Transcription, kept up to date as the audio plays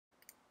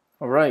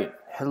All right,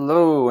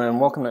 hello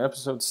and welcome to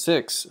episode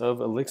 6 of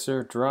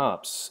Elixir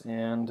Drops.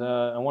 And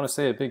I want to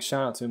say a big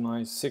shout out to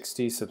my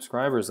 60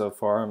 subscribers so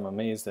far. I'm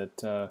amazed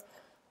that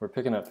we're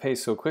picking up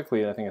pace so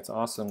quickly. I think it's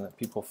awesome that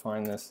people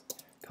find this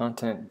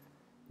content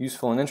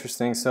useful and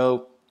interesting.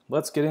 So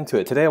let's get into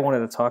it. Today I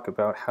wanted to talk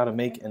about how to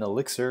make an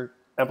Elixir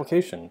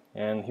application.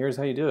 And here's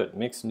how you do it.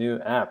 Mix new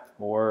app,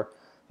 or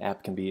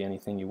app can be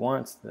anything you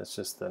want. That's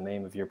just the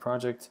name of your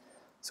project.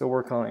 So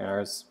we're calling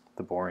ours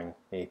the boring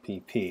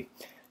app.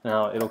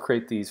 Now it'll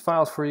create these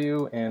files for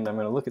you, and I'm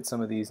going to look at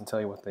some of these and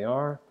tell you what they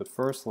are. But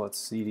first, let's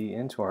cd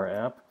into our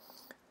app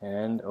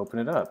and open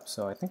it up.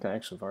 So I think I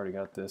actually have already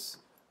got this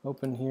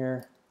open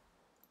here.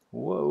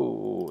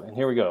 Whoa, and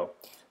here we go.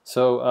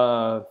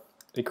 So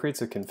it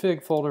creates a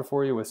config folder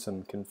for you with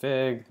some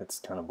config. That's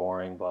kind of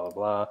boring, blah,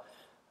 blah,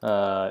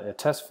 blah. A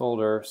test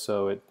folder,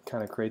 so it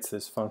kind of creates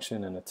this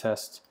function and a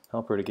test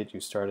helper to get you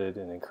started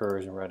and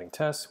encourage in writing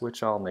tests,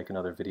 which I'll make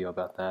another video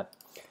about that.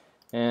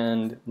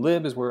 And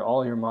lib is where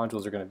all your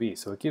modules are going to be.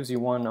 So it gives you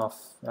one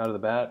off out of the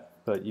bat,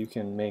 but you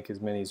can make as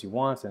many as you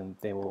want, and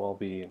they will all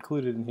be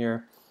included in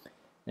here.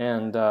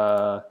 And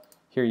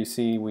here you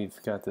see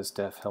we've got this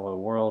def hello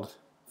world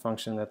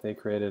function that they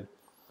created,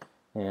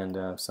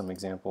 and some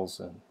examples,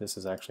 and this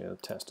is actually a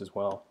test as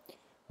well.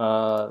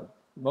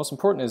 Most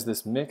important is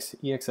this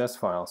mix.exs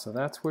file. So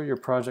that's where your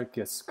project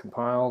gets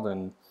compiled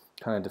and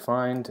kind of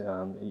defined.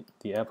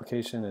 The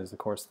application is, of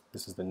course,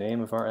 this is the name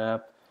of our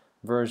app,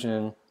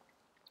 version.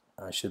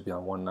 I should be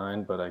on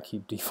 1.9, but I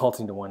keep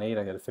defaulting to 1.8.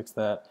 I got to fix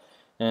that.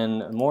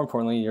 And more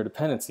importantly, your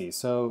dependencies.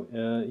 So,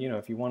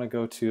 if you want to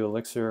go to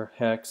Elixir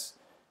hex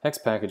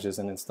packages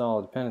and install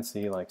a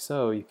dependency like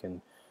so, you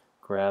can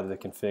grab the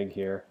config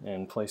here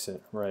and place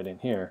it right in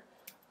here.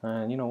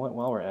 And you know what?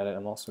 While we're at it,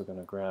 I'm also going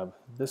to grab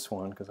this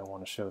one because I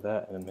want to show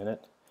that in a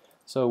minute.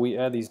 So we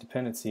add these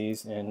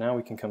dependencies, and now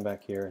we can come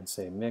back here and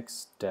say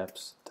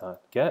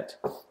mix.deps.get.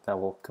 That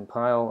will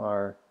compile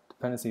our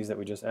dependencies that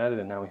we just added,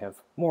 and now we have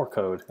more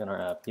code in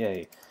our app.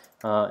 Yay.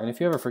 And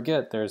if you ever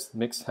forget, there's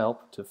mix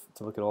help to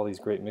look at all these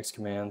great mix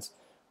commands.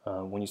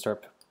 When you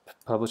start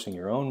publishing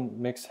your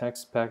own mix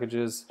hex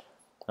packages,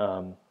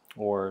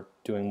 or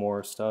doing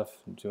more stuff,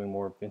 doing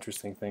more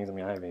interesting things. I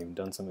mean, I haven't even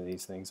done some of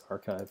these things.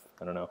 Archive,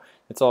 I don't know.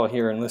 It's all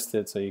here and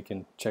listed, so you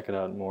can check it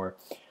out more.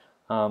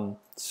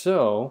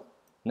 So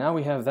now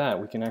we have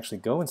that. We can actually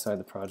go inside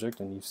the project,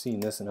 and you've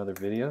seen this in other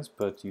videos,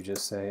 but you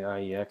just say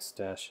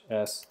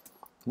iex-s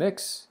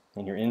mix,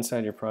 and you're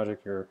inside your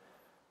project. Your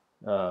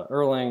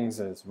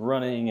Erlang's is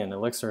running, and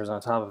Elixir is on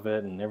top of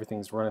it, and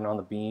everything's running on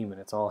the beam, and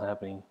it's all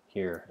happening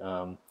here.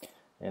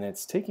 And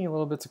it's taking a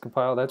little bit to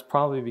compile. That's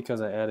probably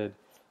because I added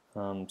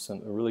a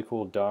really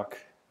cool doc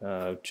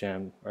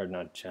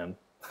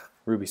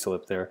Ruby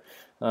slip there,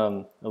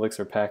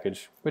 Elixir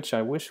package, which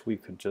I wish we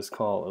could just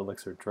call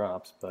Elixir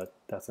Drops, but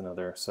that's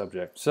another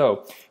subject.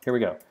 So here we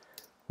go.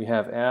 We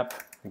have app.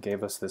 It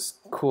gave us this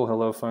cool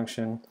hello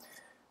function.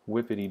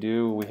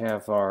 Whippity-doo. We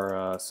have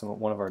our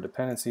one of our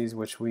dependencies,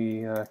 which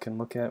we can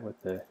look at with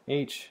the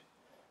H,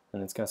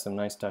 and it's got some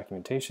nice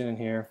documentation in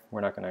here.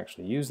 We're not going to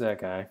actually use that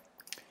guy.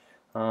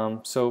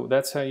 So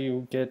that's how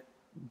you get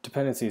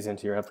dependencies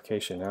into your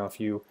application. Now, if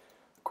you,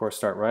 of course,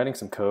 start writing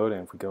some code,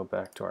 and if we go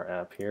back to our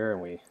app here,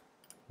 and we,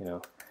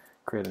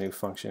 create a new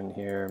function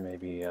here,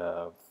 maybe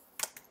a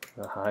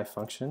hi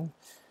function.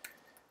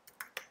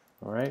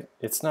 All right,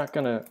 it's not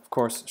going to, of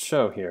course,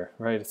 show here,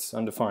 right? It's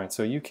undefined.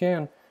 So you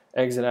can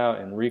exit out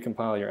and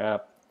recompile your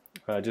app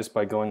just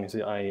by going into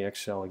the IEX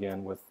shell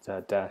again with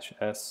that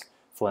 -s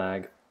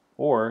flag,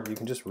 or you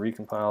can just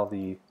recompile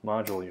the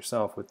module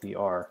yourself with the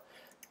R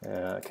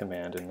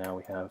command, and now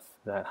we have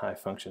that hi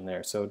function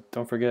there. So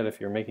don't forget, if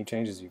you're making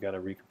changes, you've got to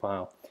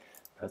recompile.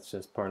 That's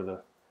just part of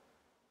the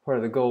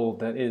gold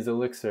that is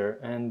Elixir.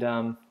 And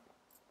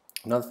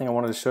another thing I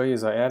wanted to show you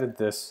is I added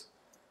this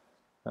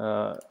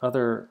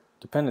other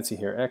dependency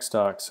here,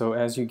 XDoc. So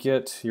as you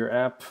get your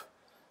app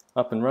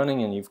up and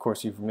running, and of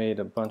course you've made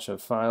a bunch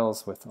of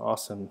files with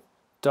awesome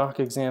doc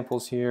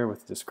examples here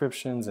with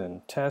descriptions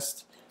and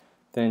tests,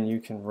 then you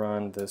can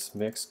run this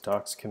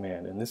mix.docs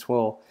command, and this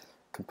will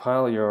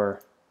compile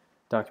your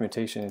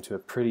documentation into a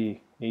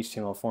pretty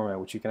HTML format,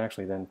 which you can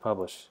actually then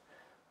publish.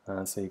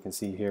 So you can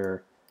see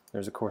here,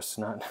 there's of course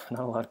not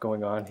a lot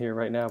going on here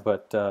right now,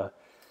 but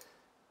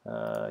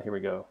here we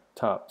go,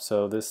 top.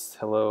 So this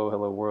hello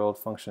world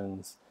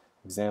functions,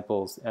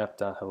 examples,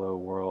 app.hello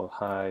world,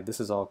 hi, this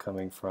is all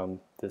coming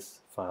from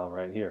this file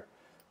right here.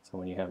 So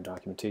when you have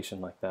documentation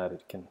like that,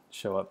 it can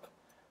show up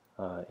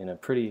in a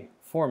pretty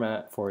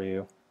format for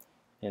you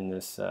in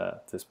this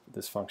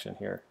this function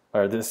here,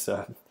 or this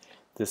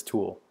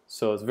tool.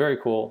 So it's very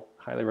cool,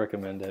 highly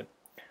recommend it.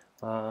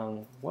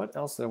 What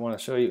else do I want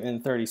to show you in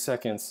 30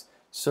 seconds?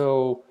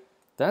 So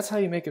that's how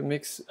you make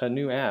a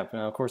new app.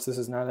 Now, of course, this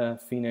is not a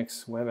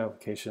Phoenix web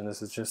application,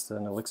 this is just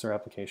an Elixir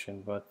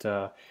application, but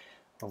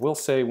I will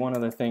say one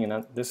other thing,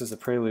 and this is a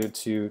prelude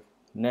to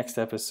next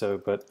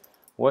episode, but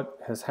what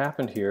has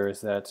happened here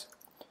is that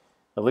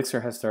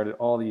Elixir has started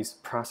all these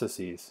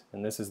processes,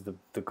 and this is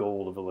the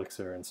gold of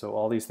Elixir, and so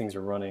all these things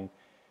are running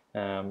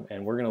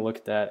And we're going to look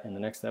at that in the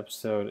next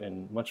episode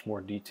in much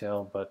more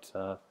detail, but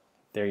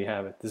there you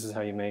have it. This is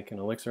how you make an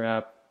Elixir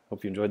app.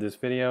 Hope you enjoyed this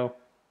video.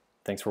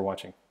 Thanks for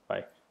watching.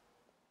 Bye.